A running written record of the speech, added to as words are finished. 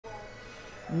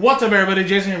What's up, everybody?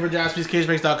 Jason here for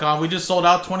JaspysCaseBreaks.com. We just sold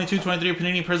out 22-23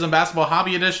 Panini Prizm Basketball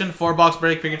Hobby Edition, 4-box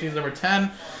break, pick your teams number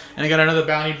 10. And I got another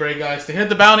bounty break, guys. To hit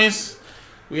the bounties,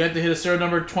 we had to hit a serial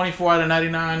number 24 out of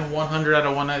 99, 100 out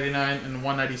of 199, and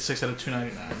 196 out of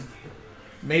 299.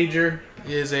 Major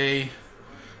is a,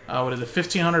 what is it,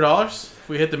 $1,500 if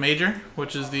we hit the major,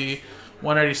 which is the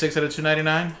 196 out of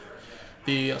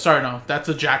 299. Sorry, no, that's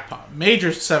a jackpot.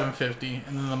 Major's $750,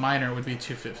 and then the minor would be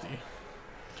 $250.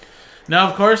 Now,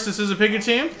 of course, this is a pick your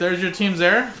team. There's your teams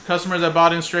there. Customers that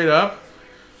bought in straight up,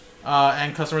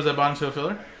 and customers that bought into a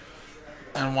filler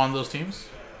and won those teams.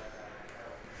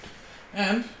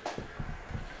 And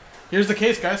here's the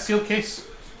case, guys. Sealed case.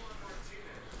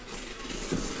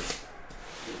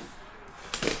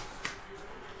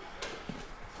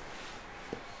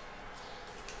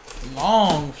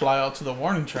 Long fly out to the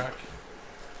warning track.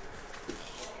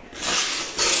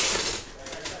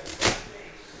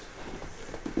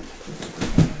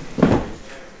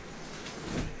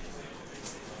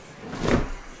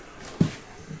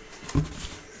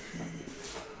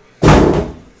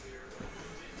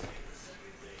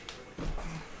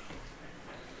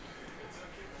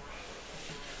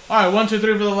 Alright, 1, 2,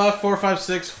 3 for the left, 4, 5,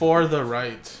 6 for the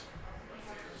right.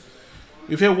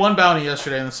 We've hit one bounty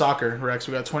yesterday in the soccer, Rex.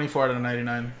 We got 24 out of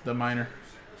 99, the minor.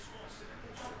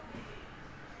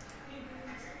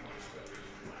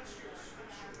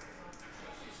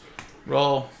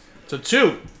 Roll to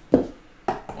 2.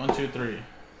 1, 2, 3.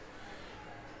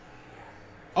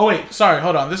 Oh, wait. Sorry,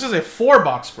 hold on. This is a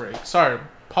 4-box break. Sorry.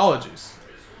 Apologies.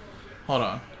 Hold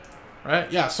on. Right?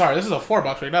 Yeah, sorry. This is a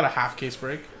 4-box break, not a half-case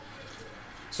break.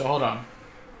 So, hold on.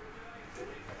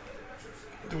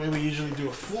 The way we usually do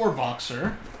a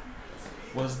 4-boxer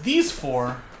was these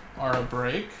 4 are a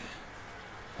break.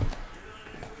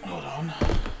 Hold on.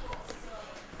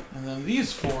 And then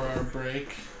these 4 are a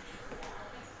break.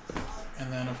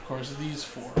 And then, of course, these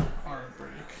 4 are a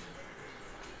break.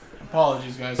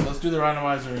 Apologies, guys. Let's do the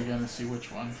randomizer again and see which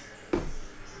one.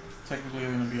 Technically,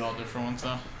 they're going to be all different ones,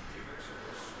 though.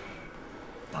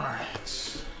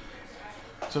 Alright.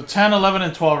 So 10, 11,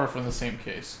 and 12 are from the same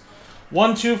case.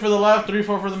 1, 2 for the left, 3,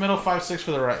 4 for the middle, 5, 6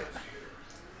 for the right.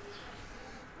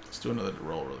 Let's do another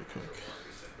roll really quick.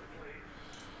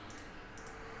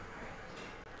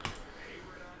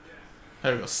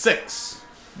 There we go. 6.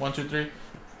 1, 2, 3.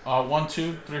 1,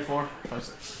 2, 3, 4, 5,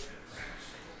 6.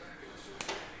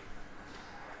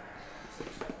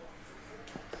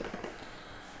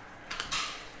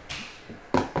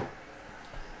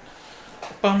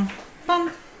 Bum,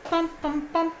 bum, bum, bum,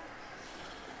 bum.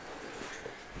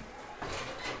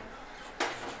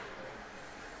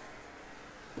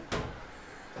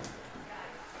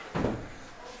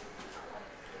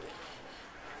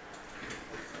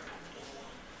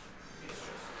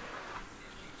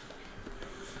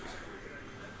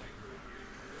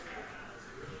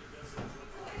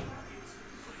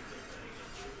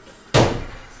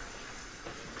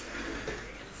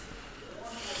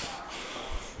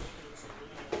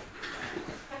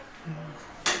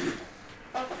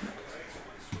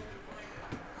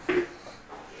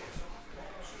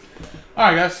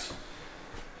 Alright, guys.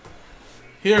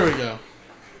 Here we go.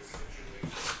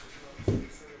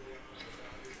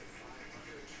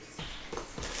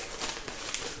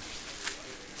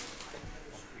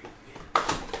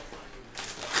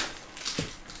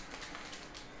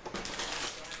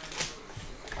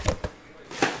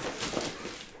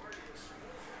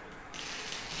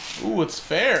 Ooh, it's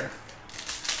fair.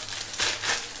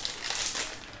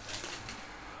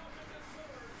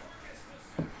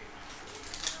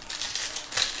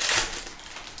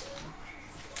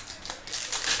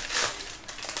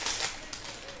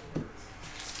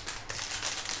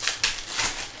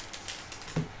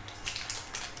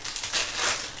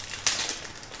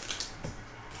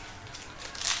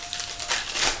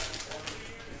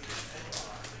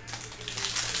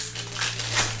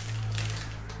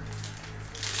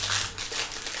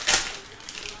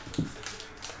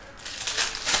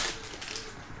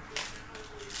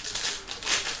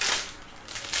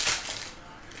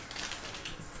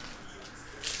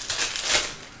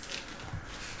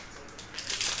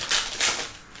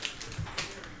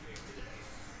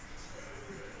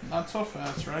 Not so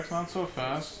fast, Rex. Not so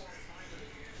fast.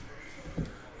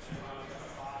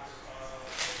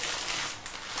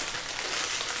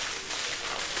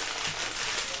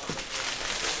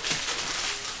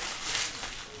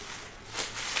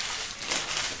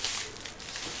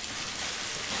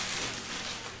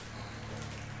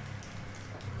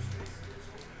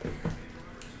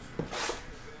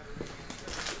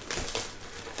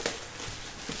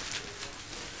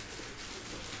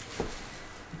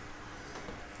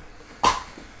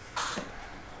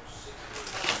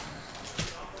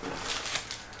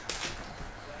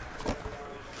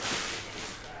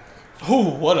 Oh,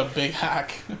 what a big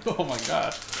hack. Oh my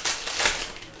god.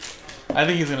 I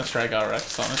think he's going to strike out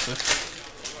Rex, honestly.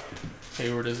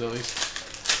 Hayward is at least.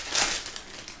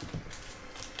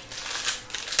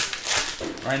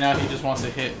 Right now he just wants to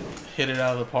hit it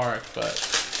out of the park, but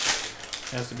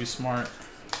he has to be smart.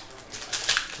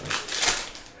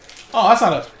 Oh, that's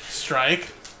not a strike.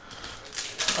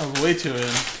 I was way too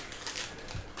in.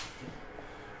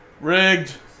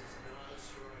 Rigged.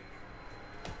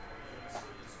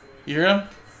 You hear him?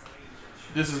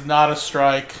 This is not a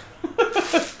strike.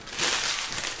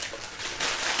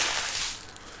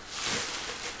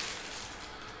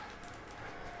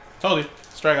 Told you.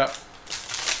 Strike out.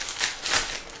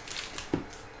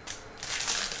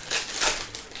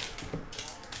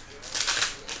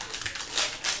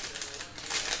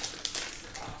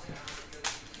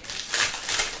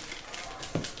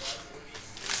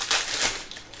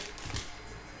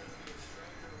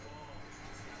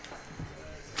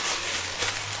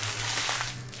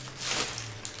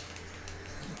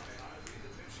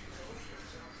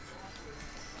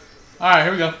 Alright,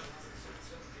 here we go.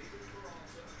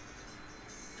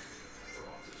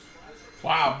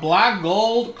 Wow, black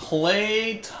gold,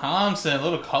 Klay Thompson. A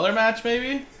little color match,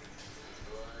 maybe?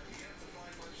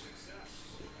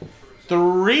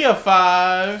 3 of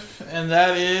 5. And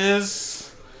that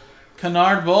is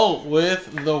Kennard Bolt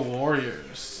with the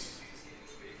Warriors.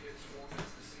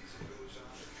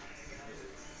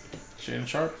 Shaden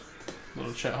Sharp.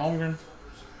 Little Chet Holmgren.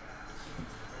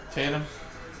 Tatum.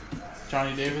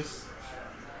 Johnny Davis.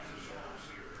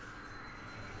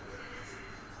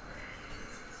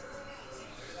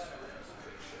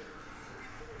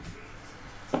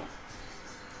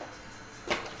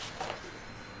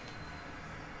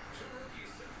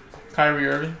 Kyrie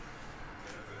Irving.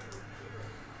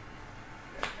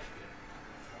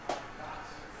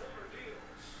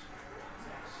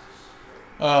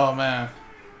 Oh man.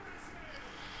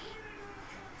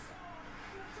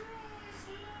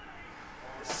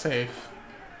 Safe.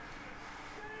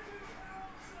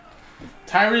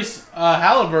 Tyrese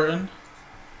Halliburton.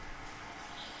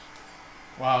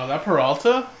 Wow, that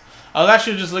Peralta? I was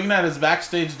actually just looking at his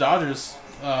Backstage Dodgers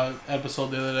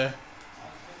episode the other day.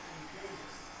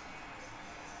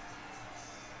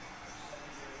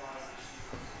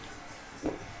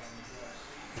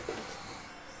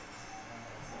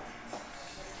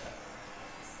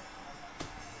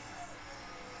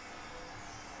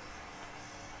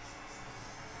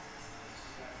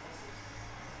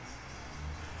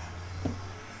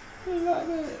 Love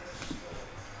it.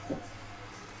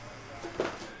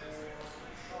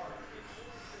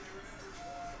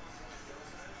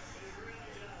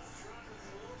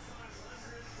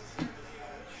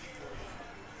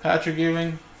 Patrick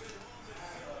Ewing.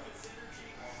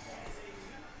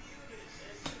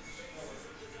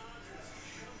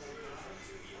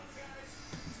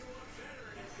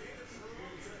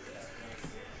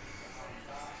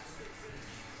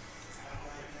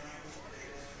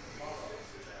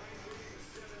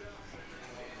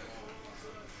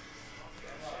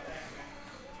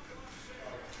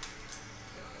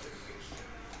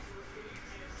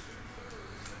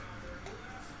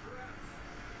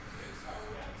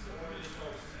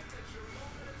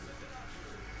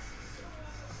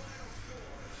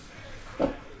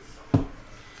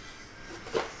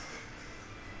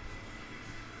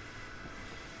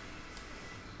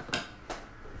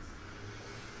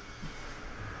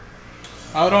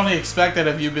 I would only expect that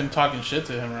if you've been talking shit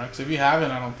to him, Rex. If you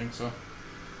haven't, I don't think so.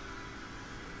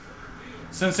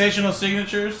 Sensational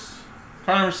signatures.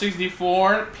 Card number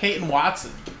 64, Peyton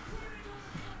Watson.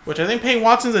 Which I think Peyton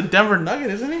Watson's a Denver Nugget,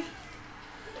 isn't he?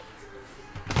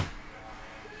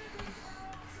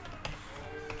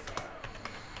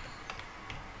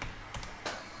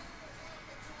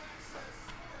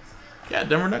 Yeah,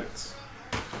 Denver Nuggets.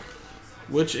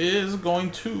 Which is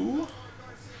going to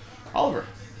Oliver.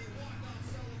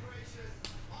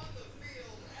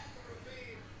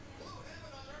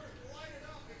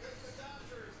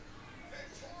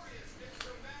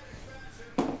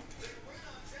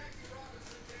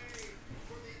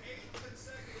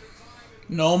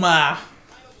 Noma.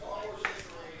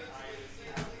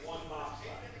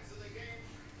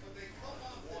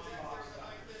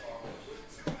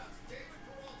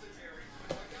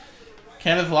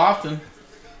 Kenneth Lofton.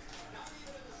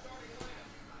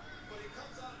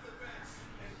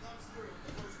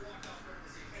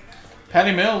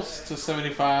 Patty Mills to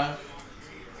 75.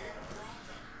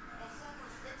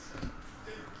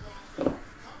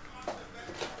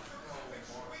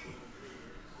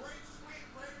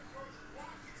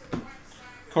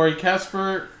 Corey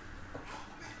Kesper.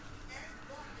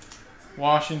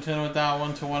 Washington with that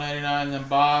one to 199. Then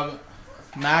Bob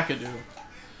McAdoo.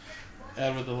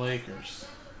 Ed with the Lakers.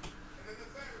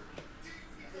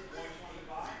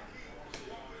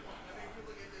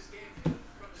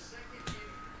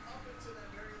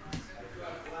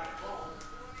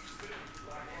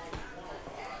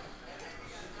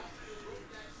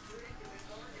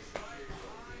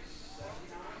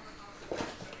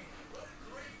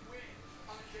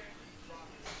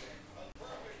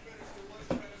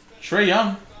 Trae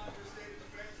Young.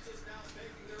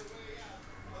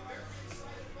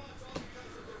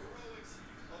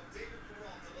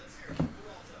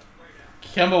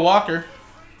 Kemba Walker.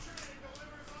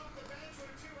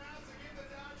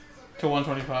 To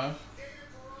 125.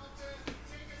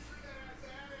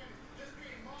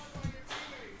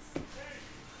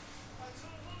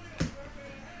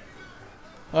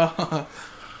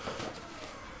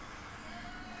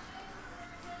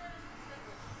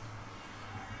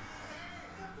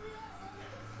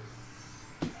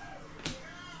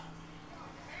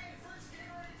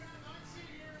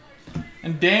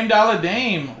 And Dame Dollar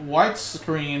Dame, white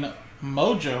screen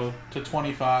Mojo to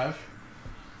 25.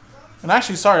 And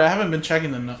actually, sorry, I haven't been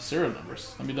checking the serial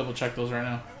numbers. Let me double check those right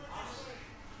now.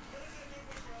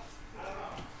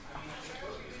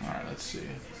 Alright, let's see.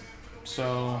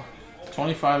 So,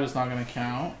 25 is not going to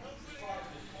count.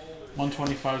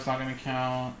 125 is not going to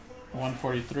count.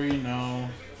 143, no.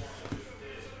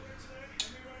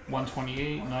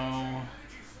 128, no.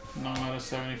 No out of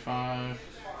 75.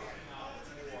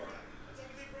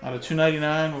 Out of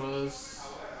 299 was...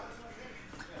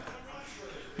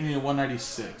 We need a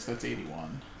 196. That's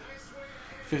 81.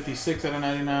 56 out of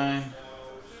 99.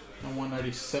 And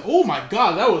 197. Oh my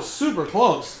god, that was super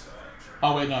close.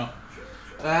 Oh wait, no.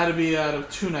 That had to be out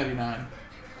of 299.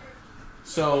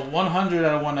 So 100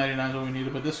 out of 199 is what we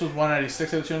needed, but this was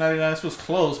 196 out of 299. This was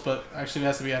close, but actually it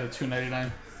has to be out of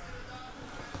 299.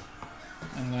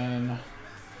 And then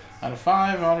out of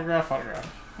 5, autograph.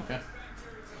 Okay.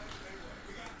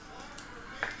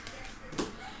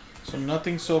 So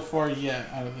nothing so far yet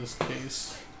out of this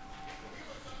case.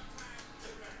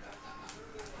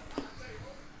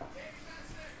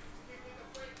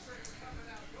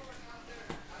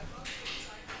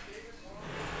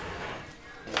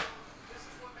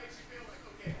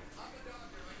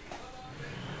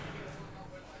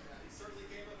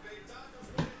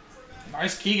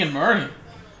 Nice Keegan Murray.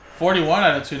 41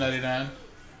 out of 299.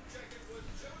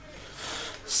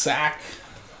 Sack.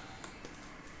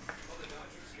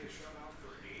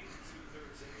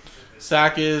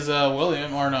 Sack is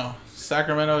William, or no.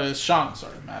 Sacramento is Sean.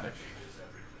 Sorry, Matic.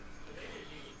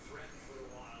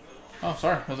 Oh,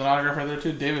 sorry. There's an autograph right there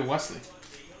too. David Wesley.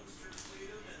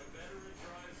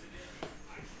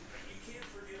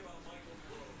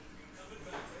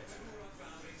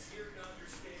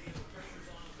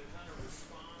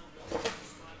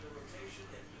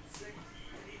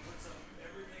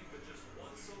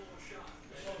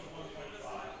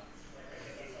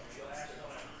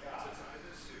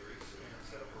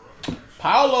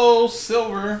 Paulo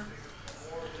Silver.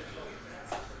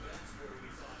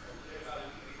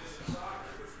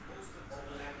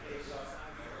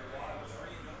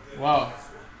 Wow.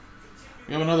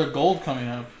 We have another gold coming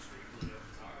up.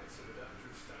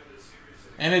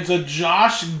 And it's a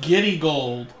Josh Giddey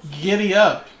gold. Giddy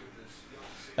up.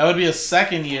 That would be a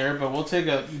second year, but we'll take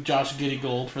a Josh Giddey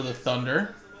gold for the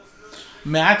Thunder.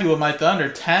 Matthew with my Thunder,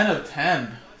 10 of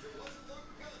 10.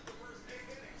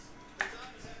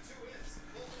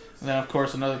 And then, of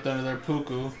course, another Thunder there,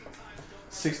 Puku.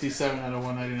 67 out of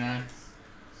 199.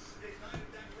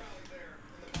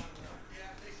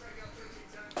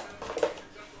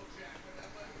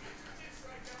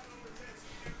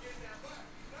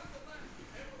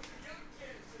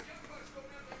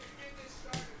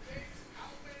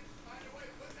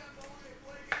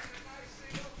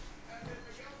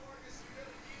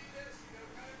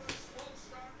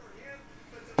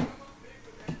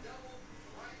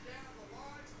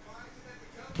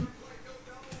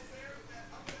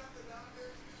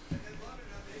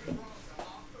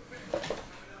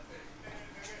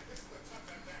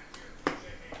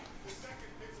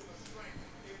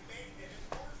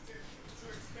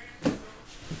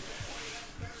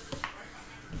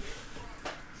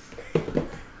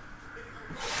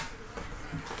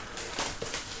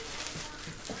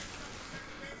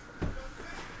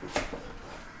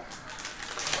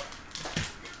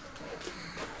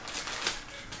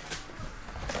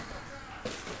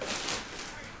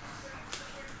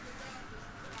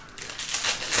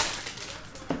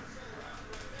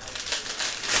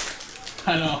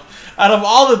 I know. Out of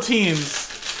all the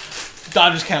teams,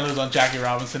 Dodgers can't lose on Jackie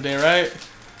Robinson Day, right?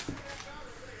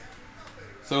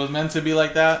 So it was meant to be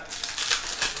like that.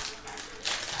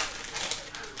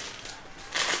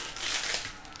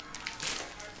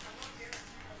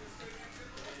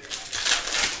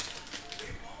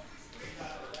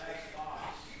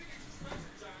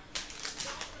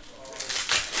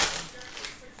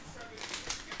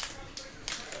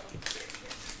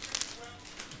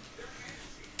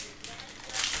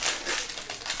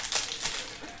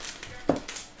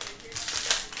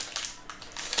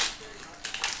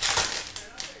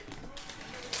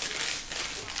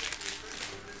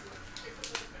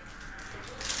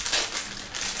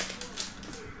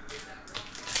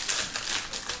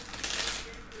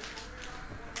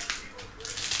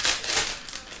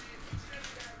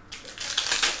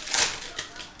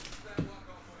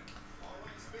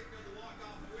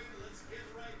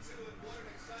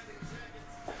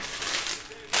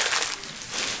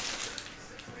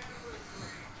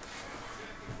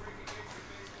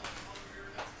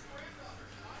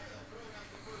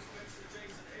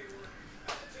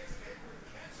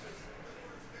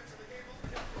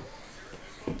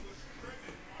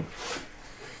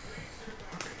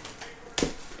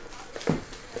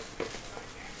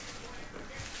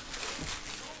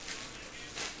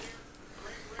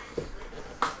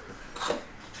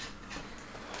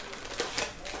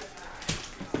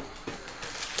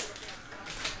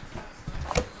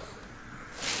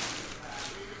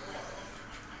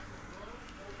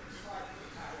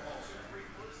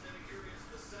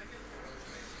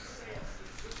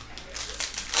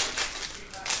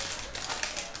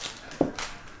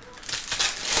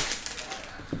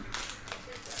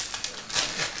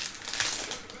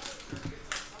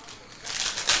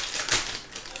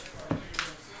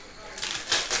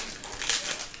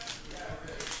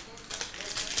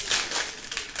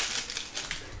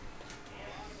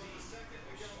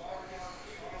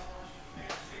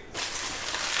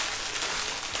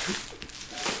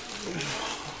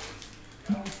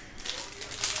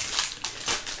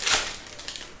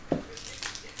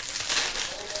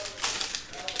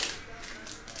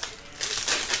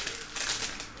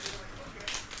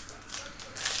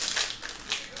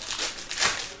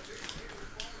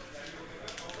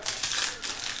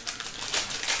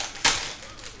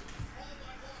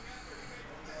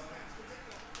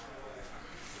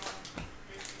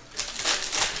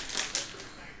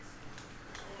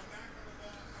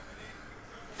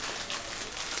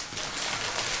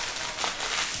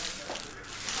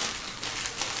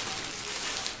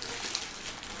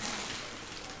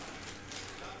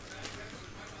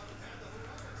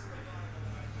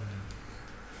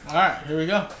 Alright, here we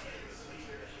go.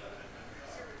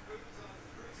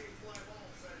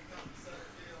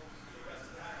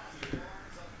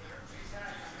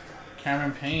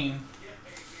 Cameron Payne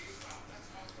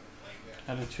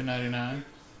out of 299.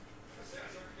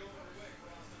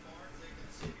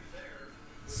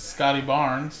 Scotty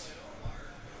Barnes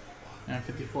and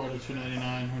 54 to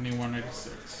 299. Who need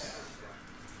 196?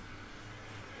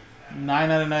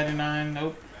 9 out of 99.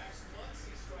 Nope.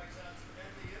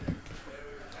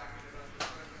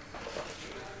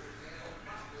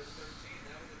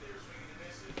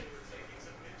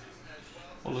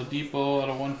 Oladipo out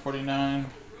of 149.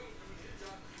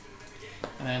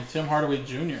 And then Tim Hardaway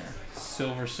Jr.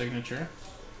 silver signature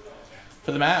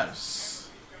for the Mavs.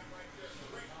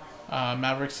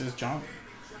 Mavericks is John.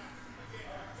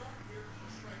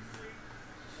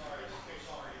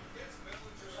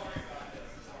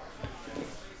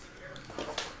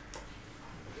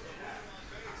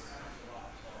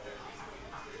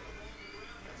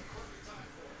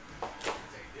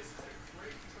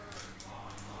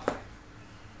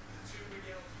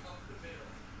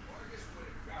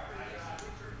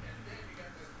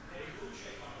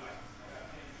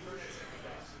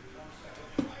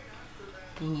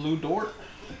 Lou Dort.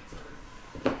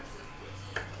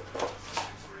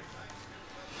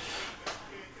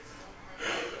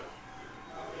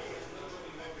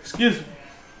 Excuse me.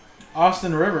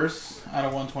 Austin Rivers out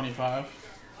of 125.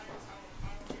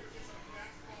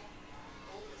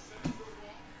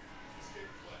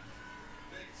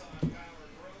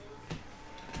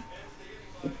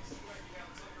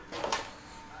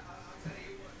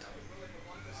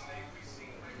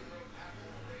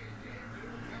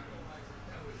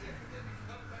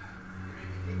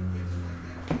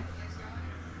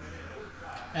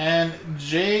 And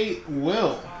J.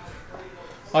 Will.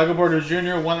 Michael Porter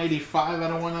Jr., 185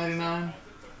 out of 199.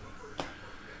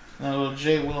 And a little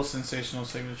J. Will sensational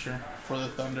signature for the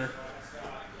Thunder.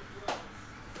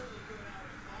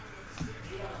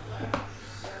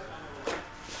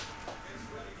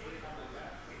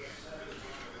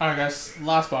 Alright guys,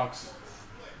 last box.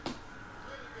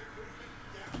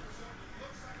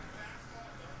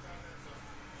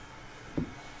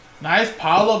 Nice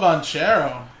Paolo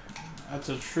Banchero. That's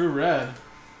a true red.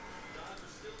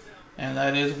 And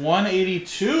that is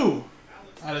 182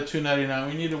 out of 299.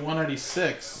 We needed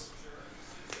 196.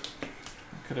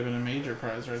 Could have been a major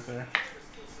prize right there.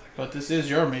 But this is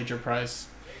your major prize,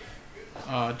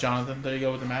 Jonathan. There you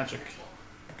go with the Magic.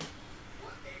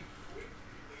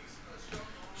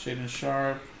 Shaden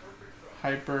Sharp,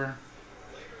 Hyper.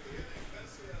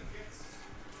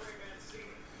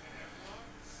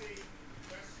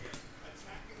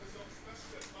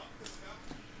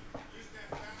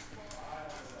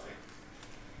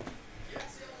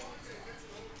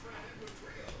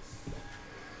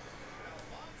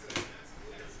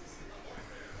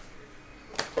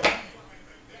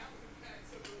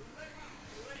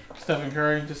 Stephen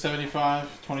Curry to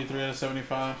 75, 23 out of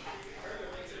 75.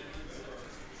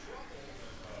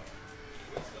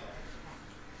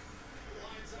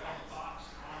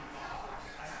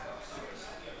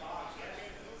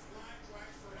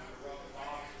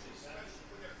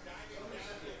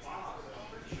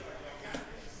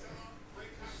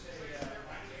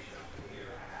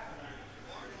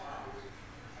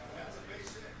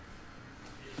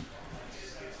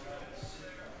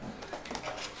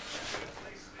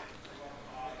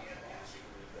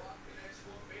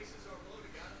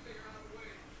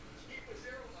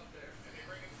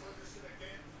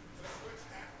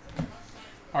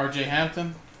 RJ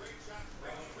Hampton.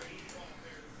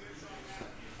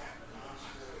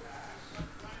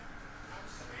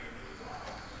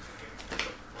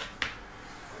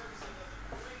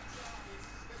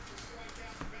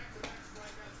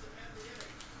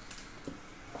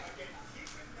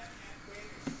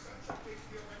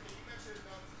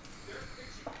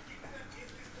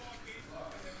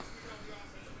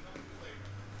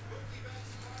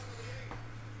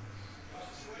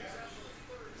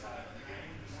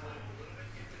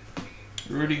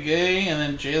 Rudy Gay, and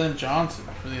then Jalen Johnson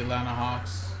for the Atlanta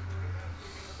Hawks.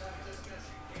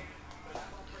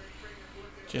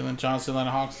 Jalen Johnson,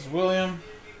 Atlanta Hawks is William.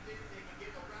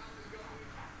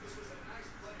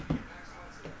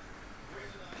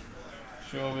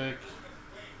 Jovic.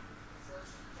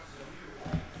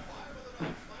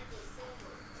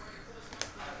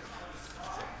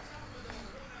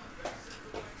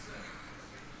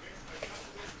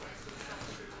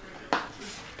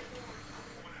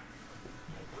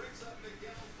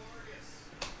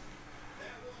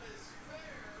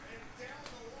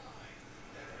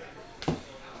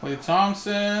 Klay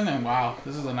Thompson, and wow,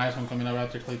 this is a nice one coming up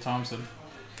after Klay Thompson.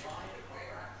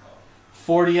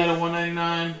 40 out of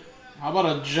 199. How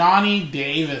about a Johnny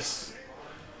Davis?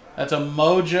 That's a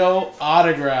Mojo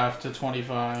autograph to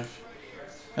 25.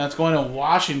 That's going to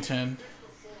Washington,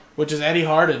 which is Eddie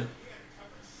Harden.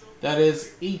 That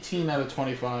is 18 out of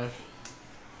 25.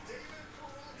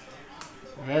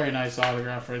 Very nice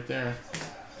autograph right there.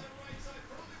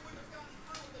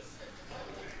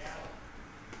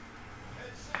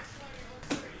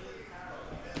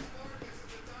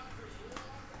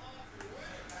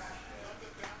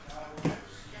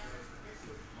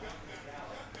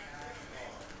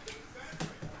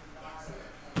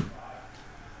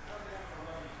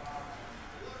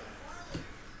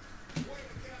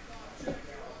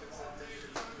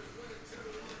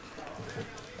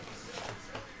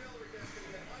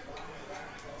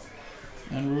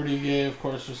 And Rudy Gay, of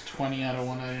course, was 20 out of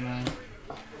 199.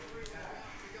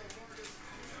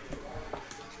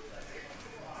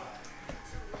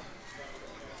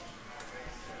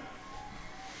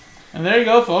 And there you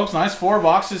go, folks. Nice 4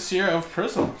 boxes here of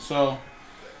Prizm. So,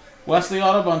 Wesley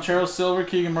Auto, Bonchero Silver,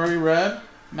 Keegan Murray Red,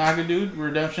 McAdoo,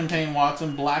 Redemption Payne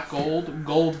Watson, Black Gold,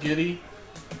 Gold Giddy,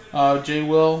 J.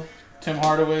 Will, Tim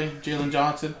Hardaway, Jalen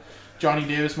Johnson, Johnny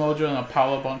Davis Mojo, and a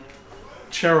Paolo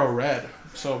Bonchero Red.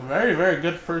 So very, very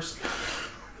good first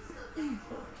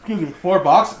 4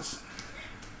 boxes.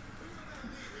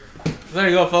 There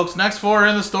you go, folks. Next 4 are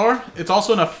in the store. It's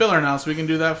also in a filler now, so we can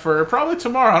do that for probably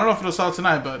tomorrow. I don't know if it'll sell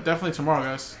tonight, but definitely tomorrow,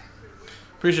 guys.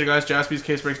 Appreciate it, guys.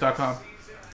 JaspysCaseBreaks.com.